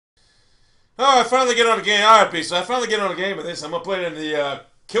Oh, I finally get on the game. All right, B. So I finally get on the game with this. I'm gonna play it in the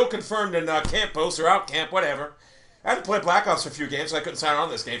kill confirmed in camp post or out camp, whatever. I had to play Black Ops for a few games, so I couldn't sign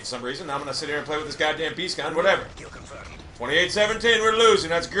on this game for some reason. Now I'm gonna sit here and play with this goddamn beast gun, whatever. 28-17, we're losing.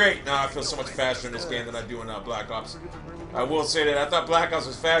 That's great. Now I feel so much faster in this game than I do in Black Ops. I will say that I thought Black Ops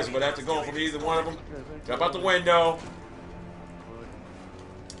was faster, but after going from either one of them, jump out the window.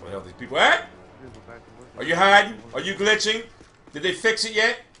 Where the hell are these people at? Are you hiding? Are you glitching? Did they fix it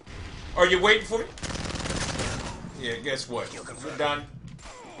yet? Are you waiting for me? Yeah, guess what? We're done.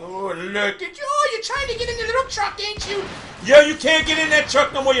 Oh, look at you. Oh, you're trying to get in the little truck, ain't you? Yo, you can't get in that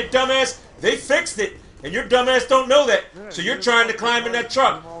truck no more, you dumbass. They fixed it, and your dumbass don't know that. So you're trying to climb in that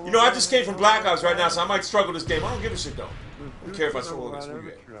truck. You know, I just came from Black Ops right now, so I might struggle this game. I don't give a shit, though. I don't care if I struggle this. Where you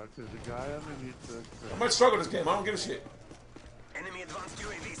at? I might struggle this game. I don't give a shit. Enemy advanced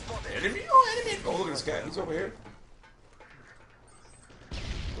UAV spotted. Enemy? Oh, enemy. Oh, look at this guy. He's over here.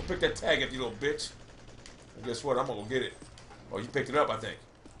 Go pick that tag up, you little bitch. And guess what? I'm gonna go get it. Oh, you picked it up, I think.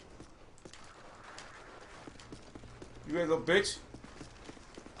 You ready, little bitch?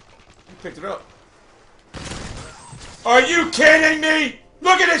 You picked it up. Are you kidding me?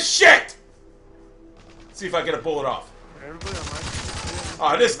 Look at this shit! Let's see if I get a bullet off.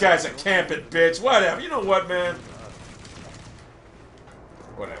 Oh, this guy's a camping bitch. Whatever. You know what, man?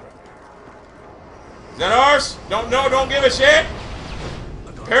 Whatever. Is that ours? Don't know, don't give a shit?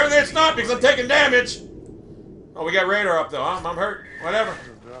 Apparently it's not because I'm taking damage. Oh, we got radar up though. I'm hurt. Whatever.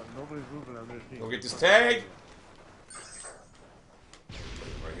 Nobody's moving on this team. Go get this tag.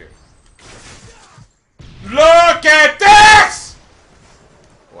 Right here. Look at this!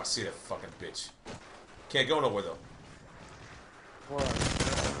 Oh, I see that fucking bitch. Can't go nowhere though.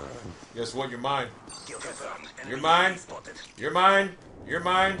 Guess what? You're mine. You're mine. You're mine. You're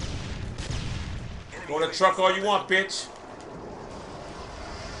mine. Go in the truck all you want, bitch.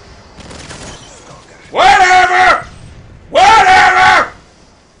 Whatever! Whatever!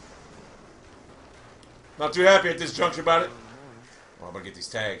 Not too happy at this juncture about it. Oh, I'm gonna get these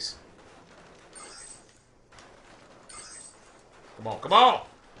tags. Come on, come on!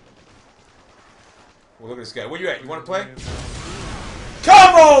 Well, look at this guy. Where you at? You wanna play?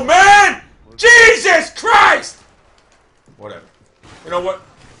 Come on, man! Jesus Christ! Whatever. You know what?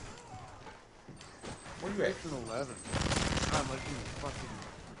 Where you at? 11. I'm like you fucking retarded.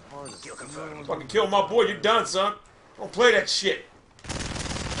 Fucking kill my boy, you done, son. Don't play that shit.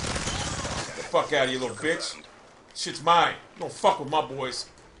 Get the fuck out of here, little bitch. Shit's mine. You don't fuck with my boys.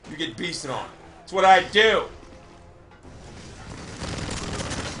 You get beasted on. That's what I do.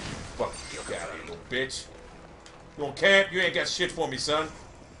 Fuck out of here, little bitch. You don't camp? You ain't got shit for me, son.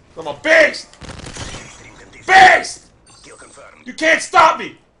 I'm a beast! Beast! You can't stop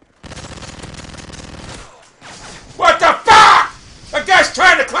me! What the fuck? That guy's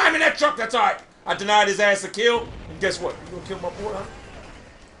trying to climb in that truck, that's alright. I denied his ass a kill, and guess what? You gonna kill my boy, huh?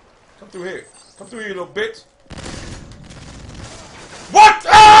 Come through here. Come through here, you little bitch. What?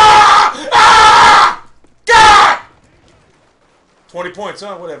 Ah! Ah! God! 20 points,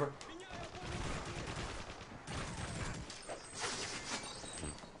 huh? Whatever.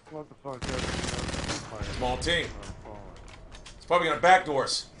 What the fuck? Small team. It's probably gonna backdoor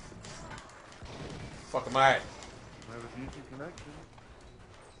us. Fuck am I at? I have a decent connection.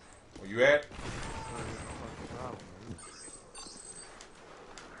 Where you at?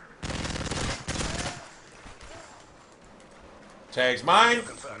 Tag's mine.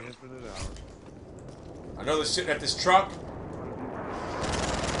 I know they're sitting at this truck.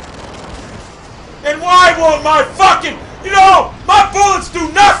 And why won't my fucking... You know, my bullets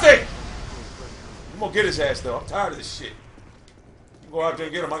do nothing! I'm gonna get his ass, though. I'm tired of this shit. You go out there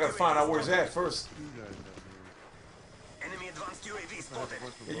and get him. I gotta find out where he's at first. Enemy advanced UAV spotted.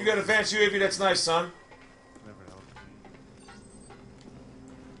 Yeah, you got advanced UAV, that's nice, son.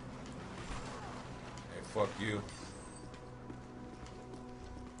 Hey, fuck you.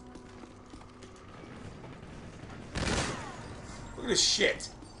 Look at this shit.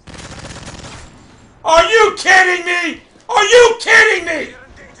 Are you kidding me? Are you kidding me?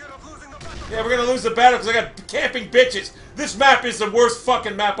 Yeah, we're gonna lose the battle because I got camping bitches. This map is the worst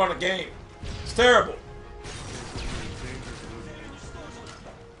fucking map on the game. It's terrible.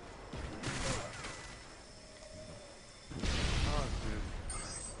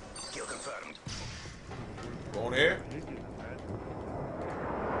 Kill confirmed. Going here.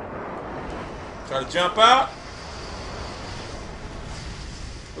 Try to jump out.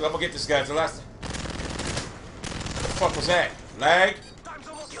 Look, I'm gonna get this guy. It's the last. What the fuck was that? Lag?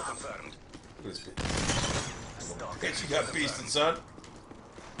 Kill confirmed. Look at this bitch. Bitch, you got beasted, son.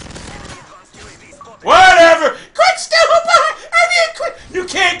 Enemy advanced UAV spotted. Whatever! Quick, step up! I need quit. You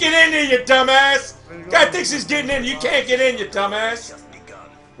can't get in there, you dumbass. Guy thinks he's getting in. You can't get in, you dumbass. Just begun.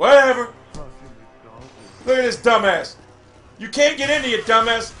 Whatever. Fucking McDonald's. Look at this dumbass. You can't get in there, you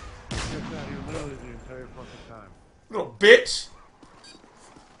dumbass. He kept that here literally the entire fucking time. Little bitch.